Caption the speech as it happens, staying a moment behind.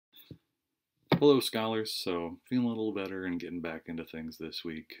Hello, scholars. So, feeling a little better and getting back into things this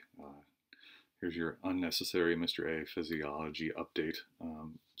week. Here's your unnecessary Mr. A physiology update.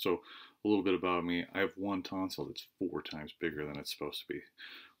 A little bit about me. I have one tonsil that's 4 times bigger than it's supposed to be,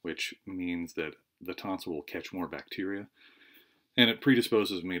 which means that the tonsil will catch more bacteria, and it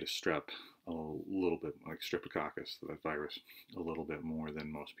predisposes me to strep a little bit, like streptococcus, that virus, a little bit more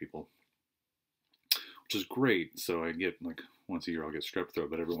than most people, which is great. So I get like once a year I'll get strep throat,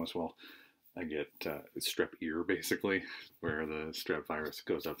 but every once in a while I get strep ear, basically, where the strep virus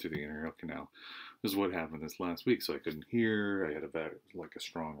goes up through the inner ear canal. This is what happened this last week. So I couldn't hear. I had a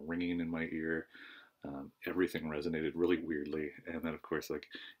strong ringing in my ear. Everything resonated really weirdly, and then of course like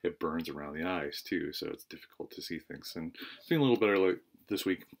it burns around the eyes too, so it's difficult to see things. And feeling a little better like this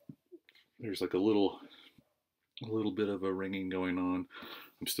week. There's like a little bit of a ringing going on.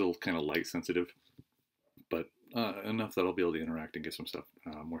 I'm still kind of light sensitive, but enough that I'll be able to interact and get some stuff,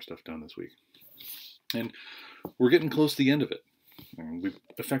 more stuff done this week. And we're getting close to the end of it. We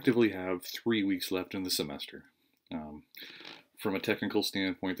effectively have 3 weeks left in the semester. From a technical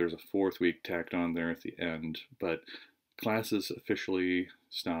standpoint, there's a 4th week tacked on there at the end, but classes officially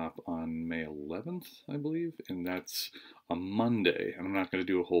stop on May 11th, I believe, and that's a Monday. And I'm not going to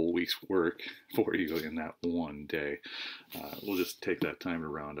do a whole week's work for you in that one day. We'll just take that time to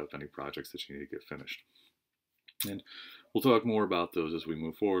round up any projects that you need to get finished. And we'll talk more about those as we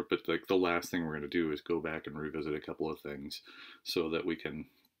move forward, but like the last thing we're going to do is go back and revisit a couple of things so that we can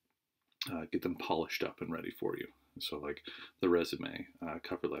get them polished up and ready for you. So like the resume,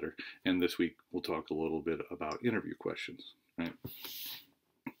 cover letter, and this week we'll talk a little bit about interview questions, right?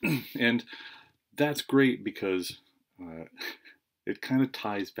 And that's great because it kind of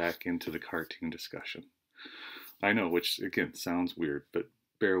ties back into the cartoon discussion. I know, which again sounds weird, but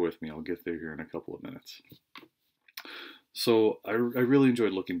bear with me, I'll get there here in a couple of minutes. So I really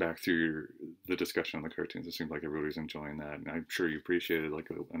enjoyed looking back through the discussion on the cartoons. It seemed like everybody's enjoying that, and I'm sure you appreciated like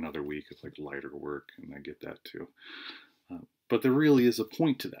another week of like lighter work, and I get that too. But there really is a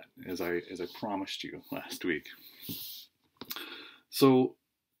point to that, as I promised you last week. So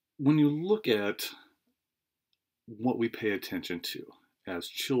when you look at what we pay attention to as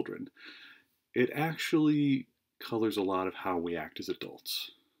children, it actually colors a lot of how we act as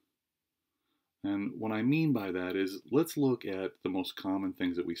adults. And what I mean by that is, let's look at the most common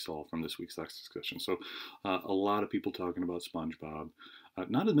things that we saw from this week's discussion. So a lot of people talking about SpongeBob.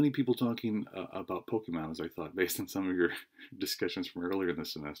 Not as many people talking about Pokemon as I thought, based on some of your discussions from earlier in the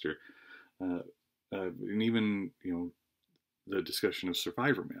semester. And even, the discussion of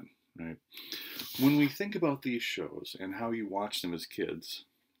Survivor Man, right? When we think about these shows and how you watch them as kids,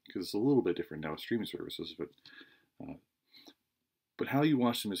 because it's a little bit different now with streaming services, but how you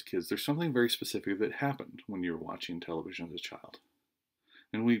watch them as kids, there's something very specific that happened when you were watching television as a child.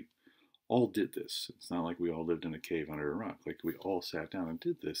 And we all did this. It's not like we all lived in a cave under a rock. Like we all sat down and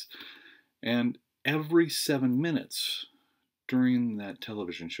did this. And every 7 minutes during that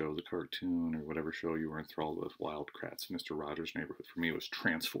television show, the cartoon or whatever show you were enthralled with, Wild Kratts, Mr. Rogers' Neighborhood, for me it was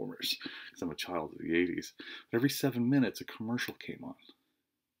Transformers, because I'm a child of the 80s. But every 7 minutes a commercial came on.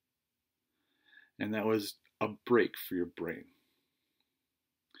 And that was a break for your brain.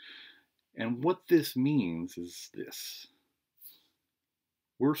 And what this means is this.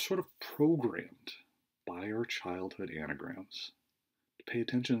 We're sort of programmed by our childhood anagrams to pay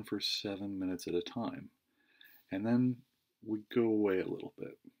attention for 7 minutes at a time. And then we go away a little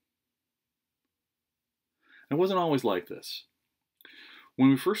bit. It wasn't always like this. When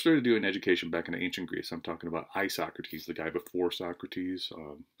we first started doing education back in ancient Greece, I'm talking about Isocrates, the guy before Socrates,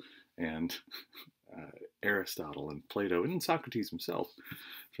 and Aristotle and Plato, and Socrates himself,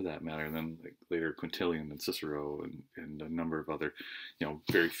 for that matter, and then like later Quintilian and Cicero and a number of other,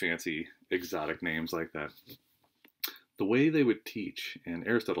 very fancy exotic names like that. The way they would teach, and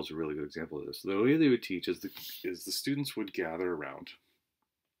Aristotle's a really good example of this, the way they would teach is the students would gather around,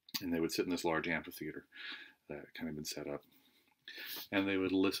 and they would sit in this large amphitheater that kind of been set up, and they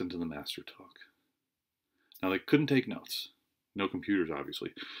would listen to the master talk. Now they couldn't take notes. No computers,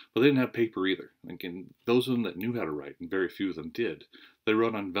 obviously, but they didn't have paper either. And those of them that knew how to write, and very few of them did, they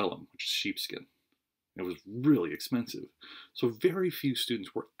wrote on vellum, which is sheepskin. It was really expensive. So very few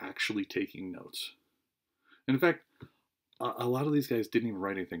students were actually taking notes. And in fact, a lot of these guys didn't even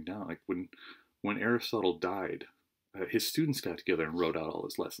write anything down. Like when Aristotle died, his students got together and wrote out all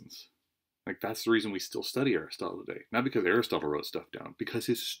his lessons. Like that's the reason we still study Aristotle today. Not because Aristotle wrote stuff down, because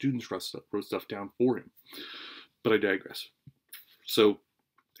his students wrote stuff down for him. But I digress. So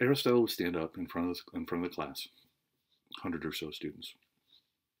Aristotle would stand up in front of the class, 100 or so students,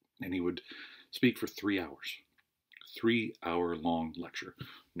 and he would speak for 3 hours. 3-hour-long lecture.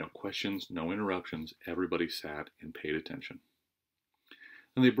 No questions, no interruptions. Everybody sat and paid attention.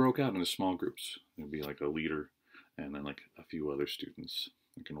 And they broke out into small groups. It would be like a leader and then like a few other students.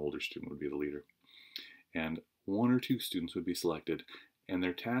 Like an older student would be the leader. And 1 or 2 students would be selected, and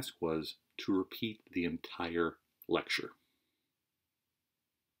their task was to repeat the entire lecture.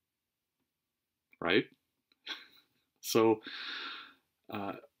 Right? So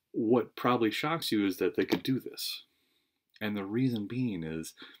what probably shocks you is that they could do this. And the reason being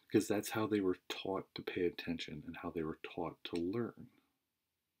is because that's how they were taught to pay attention and how they were taught to learn.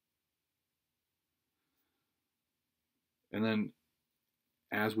 And then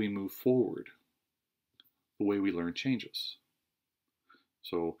as we move forward, the way we learn changes.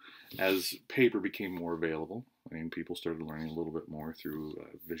 So as paper became more available, I mean, people started learning a little bit more through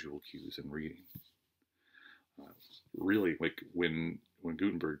visual cues and reading. Really, like when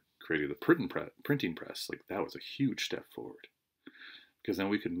Gutenberg created the printing press, like that was a huge step forward, because then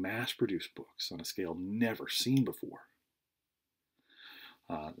we could mass produce books on a scale never seen before.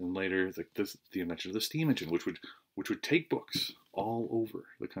 And later, the invention of the steam engine, which would take books all over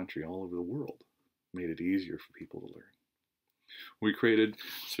the country, all over the world, made it easier for people to learn. We created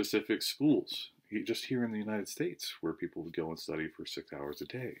specific schools, just here in the United States, where people would go and study for 6 hours a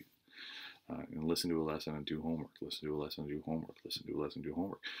day. And listen to a lesson and do homework, listen to a lesson and do homework, listen to a lesson and do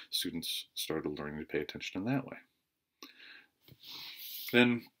homework. Students started learning to pay attention in that way.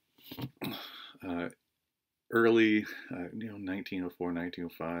 Then early, 1904,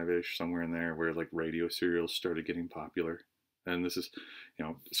 1905-ish, somewhere in there, where like radio serials started getting popular. And this is,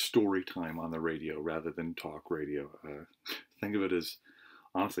 story time on the radio rather than talk radio. Think of it as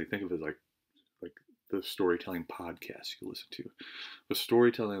like the storytelling podcasts you listen to. The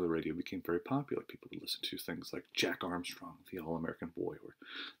storytelling on the radio became very popular. People would listen to things like Jack Armstrong, the All-American Boy, or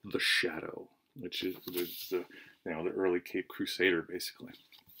The Shadow, which is the early Cape Crusader, basically.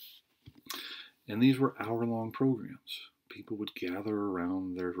 And these were hour-long programs. People would gather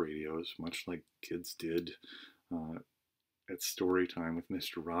around their radios, much like kids did at story time with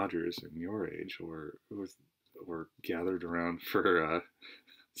Mr. Rogers in your age, or gathered around for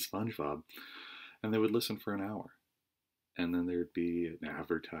SpongeBob. And they would listen for an hour. And then there'd be an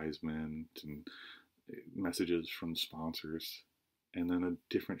advertisement and messages from sponsors. And then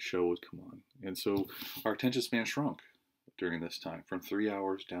a different show would come on. And so our attention span shrunk during this time, from 3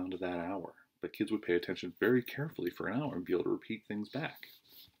 hours down to that hour. But kids would pay attention very carefully for an hour and be able to repeat things back.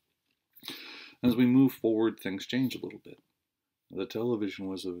 As we move forward, things change a little bit. The television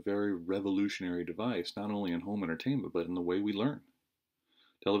was a very revolutionary device, not only in home entertainment, but in the way we learn.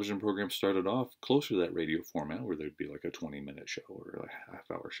 Television programs started off closer to that radio format, where there'd be like a 20-minute show or a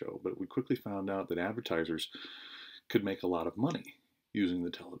half-hour show. But we quickly found out that advertisers could make a lot of money using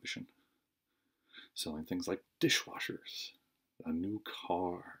the television, selling things like dishwashers, a new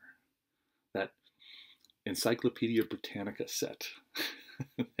car, that Encyclopedia Britannica set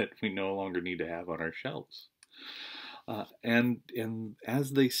that we no longer need to have on our shelves. And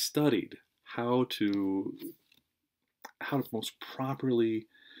as they studied how to most properly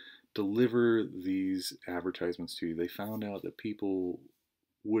deliver these advertisements to you, they found out that people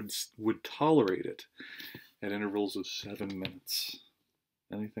would tolerate it at intervals of 7 minutes.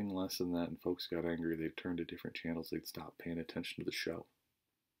 Anything less than that, and folks got angry, they'd turn to different channels, they'd stop paying attention to the show.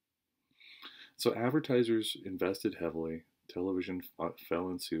 So advertisers invested heavily, television fell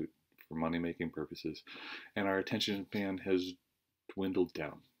in suit for money-making purposes, and our attention span has dwindled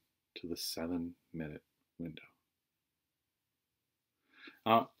down to the 7-minute window.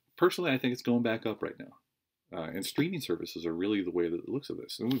 Personally, I think it's going back up right now. And streaming services are really the way that it looks at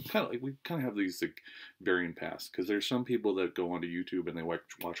this. And we kind of have these like varying paths, because there's some people that go onto YouTube and they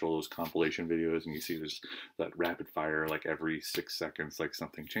watch all those compilation videos, and you see there's that rapid fire, like every 6 seconds, like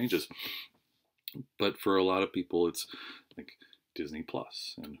something changes. But for a lot of people, it's like Disney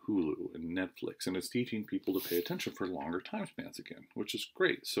Plus and Hulu and Netflix, and it's teaching people to pay attention for longer time spans again, which is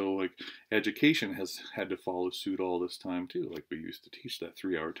great. So like education has had to follow suit all this time too. Like we used to teach that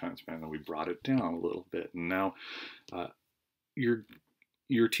 3-hour time span, and we brought it down a little bit, and now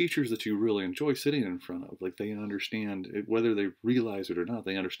your teachers that you really enjoy sitting in front of, like they understand it, whether they realize it or not,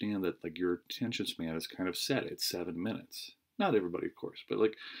 they understand that like your attention span is kind of set at 7 minutes. Not everybody, of course, but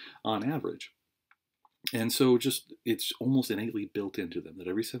like on average. And so it's almost innately built into them that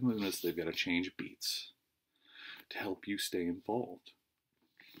every 7 minutes they've got to change beats to help you stay involved.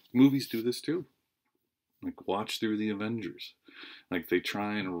 Movies do this too. Like watch through the Avengers. Like they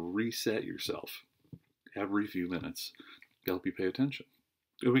try and reset yourself every few minutes to help you pay attention.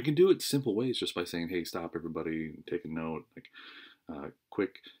 And we can do it simple ways, just by saying, hey, stop everybody, take a note, like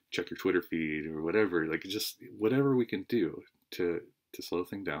quick check your Twitter feed or whatever. Like just whatever we can do to slow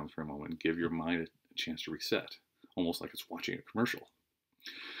things down for a moment, give your mind a chance to reset, almost like it's watching a commercial.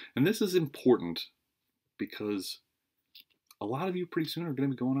 And this is important because a lot of you pretty soon are going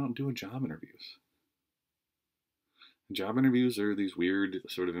to be going out and doing job interviews. Job interviews are these weird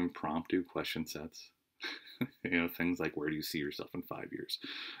sort of impromptu question sets. Things like, where do you see yourself in 5 years?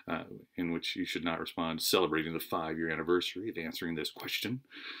 In which you should not respond celebrating the 5-year anniversary of answering this question.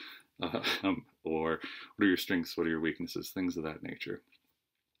 Or what are your strengths? What are your weaknesses? Things of that nature.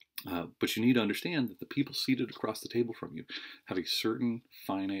 But you need to understand that the people seated across the table from you have a certain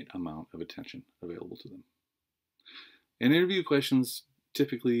finite amount of attention available to them. And interview questions,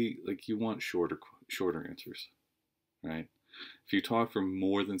 typically, like, you want shorter answers, right? If you talk for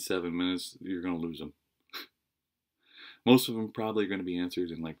more than 7 minutes, you're going to lose them. Most of them probably are going to be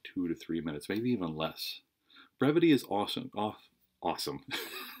answered in like 2 to 3 minutes, maybe even less. Brevity is awesome.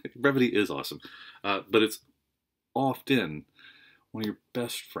 Brevity is awesome. But it's often one of your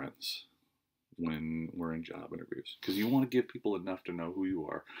best friends when we're in job interviews, because you want to give people enough to know who you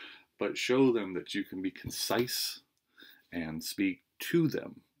are, but show them that you can be concise and speak to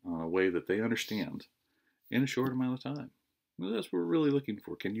them in a way that they understand in a short amount of time. That's what we're really looking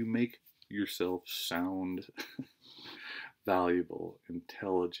for. Can you make yourself sound valuable,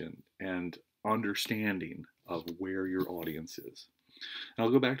 intelligent, and understanding of where your audience is? And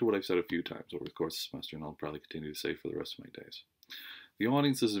I'll go back to what I've said a few times over the course of the semester, and I'll probably continue to say for the rest of my days. The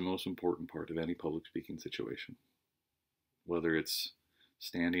audience is the most important part of any public speaking situation. Whether it's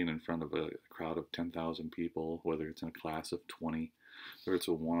standing in front of a crowd of 10,000 people, whether it's in a class of 20, whether it's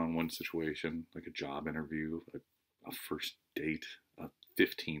a one-on-one situation, like a job interview, a first date, a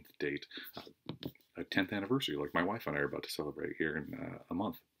 15th date, a 10th anniversary, like my wife and I are about to celebrate here in a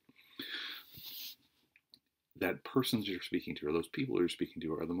month. That persons you're speaking to, or those people you're speaking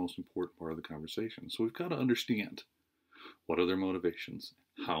to, are the most important part of the conversation. So we've got to understand, what are their motivations?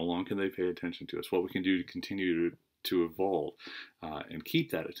 How long can they pay attention to us? What we can do to continue to evolve and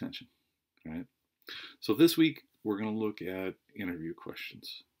keep that attention, right? So this week, we're going to look at interview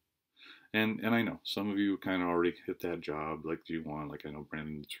questions. And I know some of you kind of already hit that job like you want. Like, I know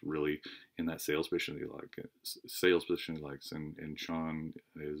Brandon's really in that sales position he likes, and Sean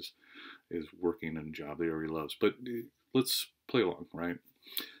is working in a job that he already loves. But let's play along, right?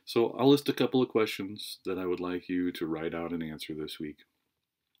 So I'll list a couple of questions that I would like you to write out and answer this week.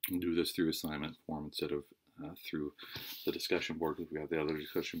 And do this through assignment form instead of through the discussion board, because we got the other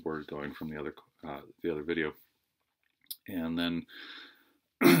discussion board going from the other video. And then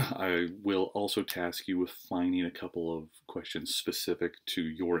I will also task you with finding a couple of questions specific to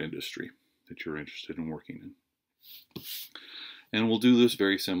your industry that you're interested in working in. And we'll do this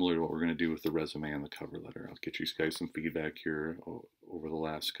very similar to what we're going to do with the resume and the cover letter. I'll get you guys some feedback here over the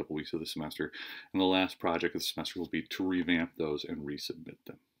last couple weeks of the semester. And the last project of the semester will be to revamp those and resubmit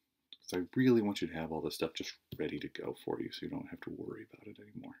them. So I really want you to have all this stuff just ready to go for you, so you don't have to worry about it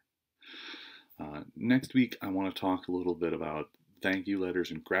anymore. Next week, I want to talk a little bit about thank you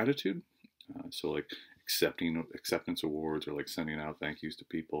letters and gratitude. So like acceptance awards, or like sending out thank yous to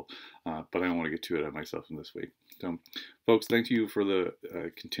people. But I don't want to get too ahead of myself in this week. So folks, thank you for the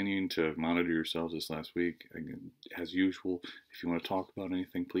continuing to monitor yourselves this last week. Again, as usual, if you want to talk about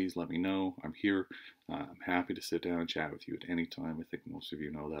anything, please let me know. I'm here. I'm happy to sit down and chat with you at any time. I think most of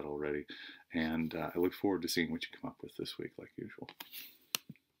you know that already. And I look forward to seeing what you come up with this week, like usual.